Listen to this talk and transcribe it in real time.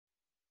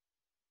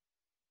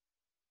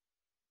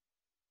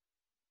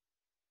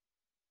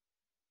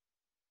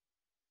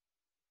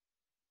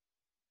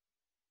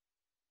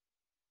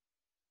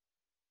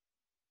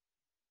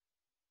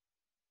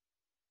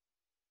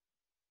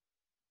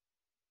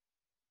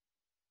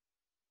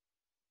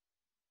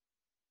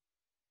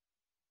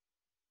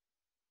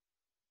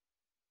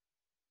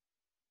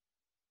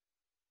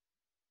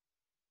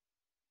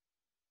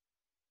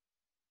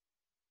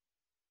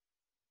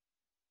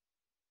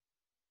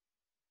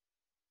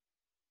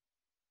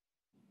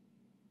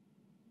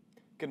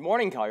Good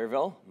morning,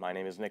 Collierville. My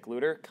name is Nick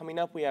Luter. Coming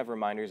up, we have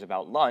reminders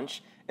about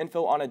lunch,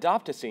 info on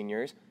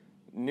Adopt-A-Seniors,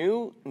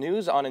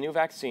 news on a new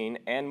vaccine,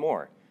 and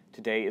more.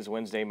 Today is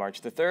Wednesday,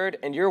 March the 3rd,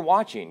 and you're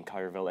watching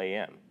Collierville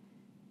AM.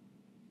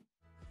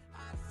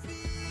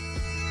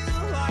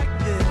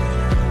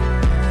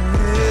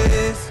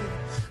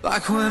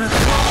 Like when I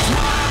close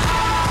my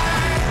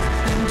eyes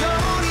and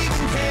don't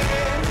even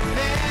care if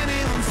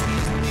anyone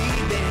sees me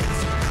dance.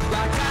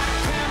 Like I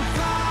can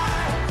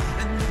fly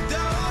and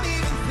don't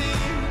even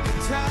think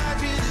of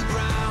touching the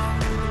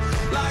ground.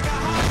 Like a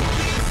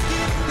heartbeat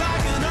skip,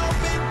 like an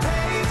open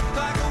page,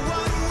 like a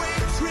one-way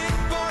trip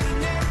on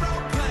an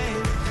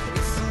aeroplane.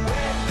 It's the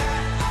way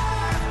that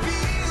I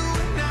feel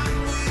when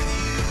I'm with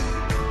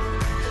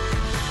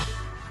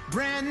you.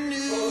 Brand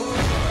new.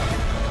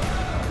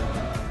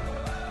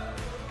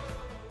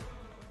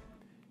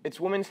 It's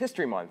Women's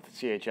History Month,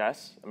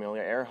 CHS.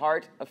 Amelia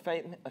Earhart, a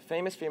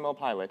famous female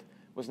pilot,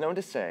 was known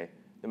to say,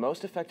 the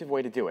most effective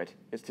way to do it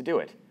is to do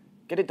it.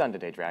 Get it done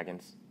today,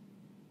 Dragons.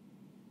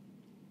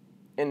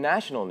 In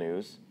national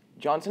news,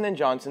 Johnson &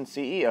 Johnson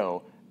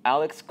CEO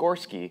Alex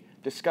Gorsky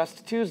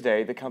discussed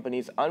Tuesday the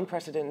company's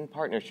unprecedented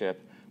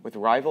partnership with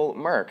rival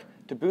Merck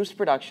to boost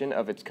production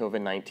of its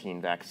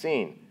COVID-19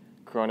 vaccine.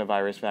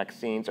 Coronavirus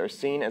vaccines are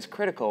seen as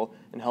critical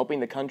in helping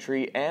the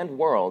country and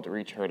world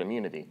reach herd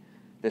immunity.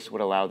 This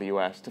would allow the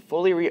U.S. to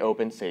fully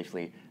reopen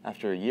safely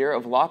after a year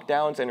of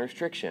lockdowns and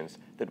restrictions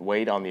that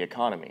weighed on the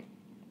economy.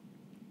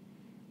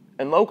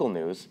 In local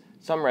news,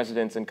 some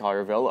residents in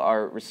Collierville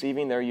are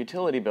receiving their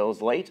utility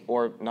bills late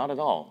or not at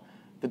all.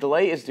 The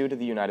delay is due to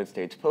the United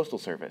States Postal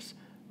Service.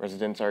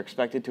 Residents are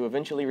expected to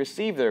eventually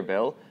receive their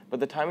bill, but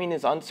the timing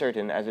is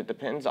uncertain as it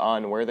depends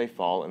on where they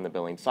fall in the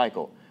billing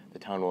cycle. The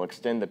town will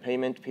extend the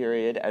payment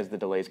period as the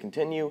delays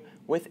continue,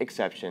 with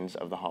exceptions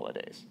of the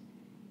holidays.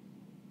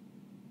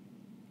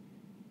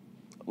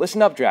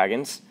 Listen up,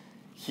 Dragons.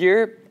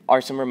 Here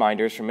are some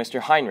reminders from Mr.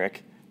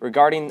 Heinrich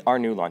regarding our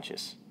new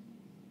lunches.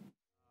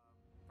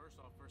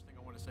 First thing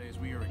I want to say is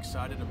we are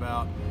excited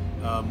about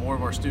more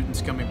of our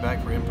students coming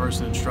back for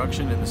in-person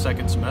instruction in the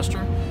second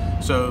semester.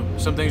 So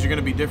some things are going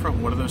to be different.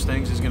 One of those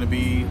things is going to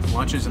be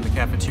lunches in the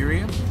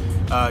cafeteria.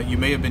 You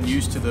may have been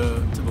used to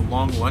the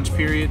long lunch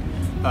period.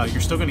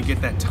 You're still going to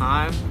get that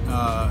time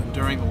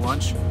during the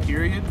lunch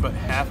period, but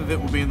half of it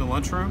will be in the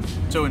lunchroom.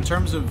 So in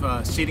terms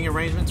of seating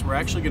arrangements, we're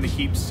actually going to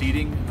keep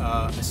seating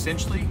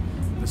essentially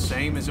the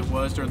same as it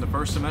was during the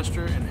first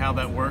semester, and how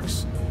that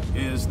works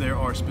is there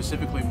are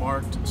specifically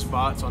marked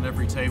spots on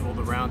every table.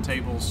 The round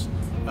tables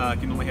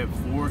can only have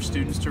 4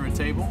 students to a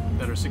table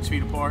that are 6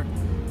 feet apart.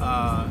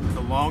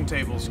 The long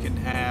tables can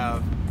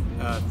have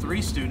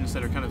 3 students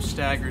that are kind of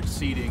staggered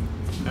seating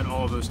at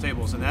all of those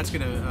tables, and that's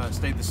going to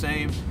stay the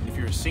same. If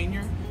you're a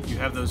senior, you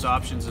have those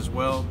options as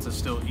well to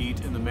still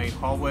eat in the main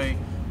hallway.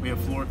 We have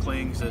floor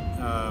clings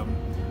that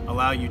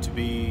allow you to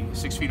be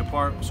 6 feet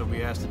apart, so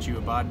we ask that you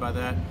abide by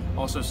that.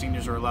 Also,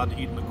 seniors are allowed to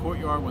eat in the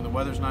courtyard when the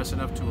weather's nice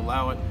enough to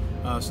allow it.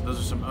 So those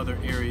are some other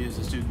areas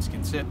that students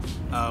can sit.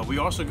 We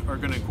also are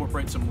going to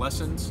incorporate some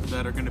lessons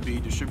that are going to be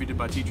distributed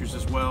by teachers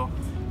as well.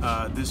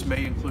 This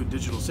may include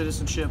digital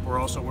citizenship. We're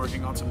also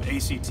working on some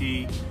ACT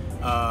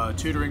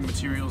tutoring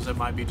materials that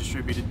might be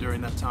distributed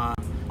during that time.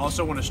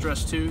 Also want to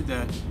stress too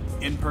that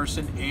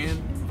in-person and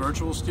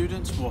virtual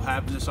students will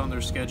have this on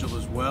their schedule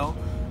as well.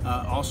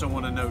 Also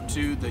want to note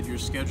too that your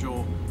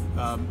schedule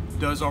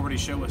does already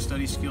show a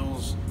study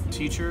skills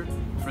teacher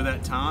for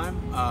that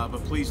time,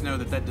 but please know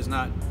that that does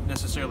not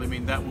necessarily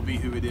mean that will be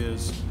who it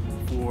is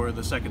for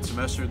the second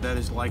semester. That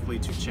is likely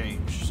to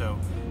change. So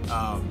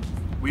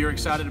we are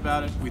excited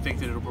about it. We think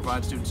that it'll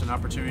provide students an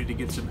opportunity to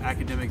get some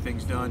academic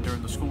things done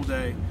during the school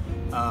day,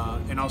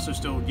 and also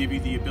still give you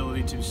the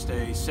ability to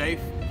stay safe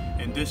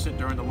and distant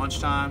during the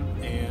lunchtime,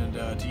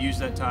 and to use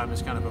that time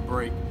as kind of a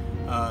break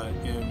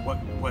in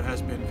what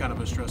has been kind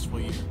of a stressful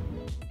year.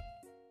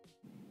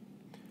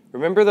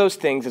 Remember those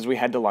things as we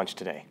head to lunch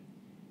today.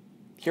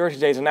 Here are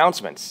today's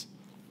announcements.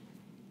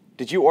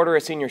 Did you order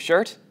a senior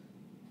shirt?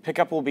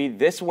 Pickup will be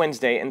this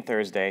Wednesday and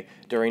Thursday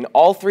during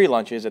all 3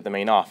 lunches at the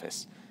main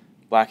office.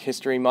 Black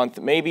History Month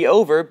may be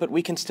over, but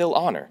we can still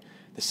honor.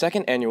 The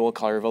 2nd annual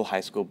Collierville High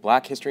School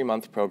Black History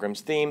Month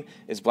program's theme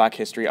is Black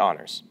History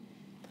Honors,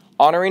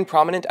 honoring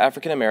prominent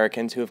African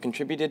Americans who have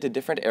contributed to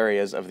different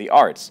areas of the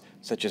arts,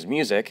 such as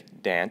music,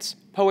 dance,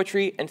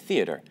 poetry, and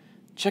theater.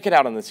 Check it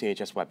out on the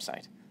CHS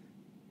website.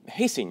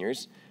 Hey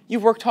seniors,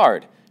 you've worked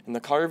hard, and the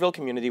Collierville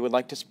community would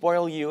like to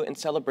spoil you and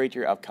celebrate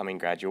your upcoming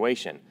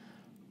graduation.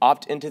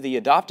 Opt into the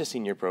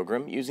Adopt-A-Senior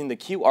program using the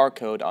QR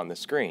code on the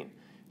screen.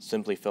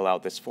 Simply fill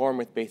out this form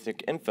with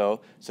basic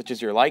info, such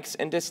as your likes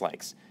and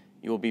dislikes.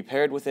 You will be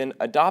paired with an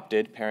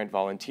adopted parent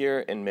volunteer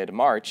in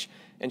mid-March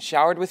and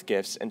showered with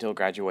gifts until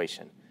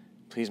graduation.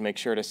 Please make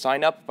sure to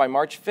sign up by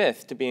March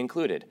 5th to be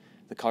included.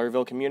 The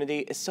Collierville community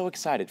is so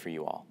excited for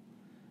you all.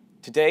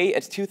 Today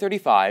at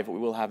 2:35, we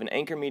will have an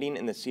anchor meeting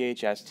in the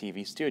CHS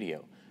TV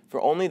studio for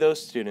only those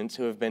students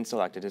who have been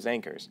selected as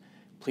anchors.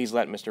 Please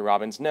let Mr.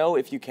 Robbins know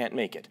if you can't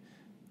make it.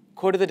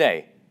 Quote of the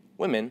day: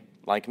 women,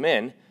 like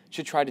men,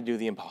 should try to do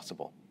the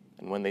impossible.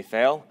 And when they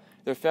fail,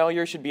 Their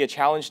failure should be a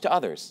challenge to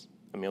others.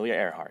 Amelia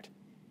Earhart.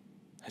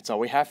 That's all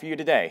we have for you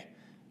today.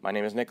 My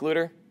name is Nick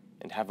Luter,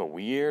 and have a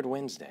weird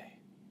Wednesday.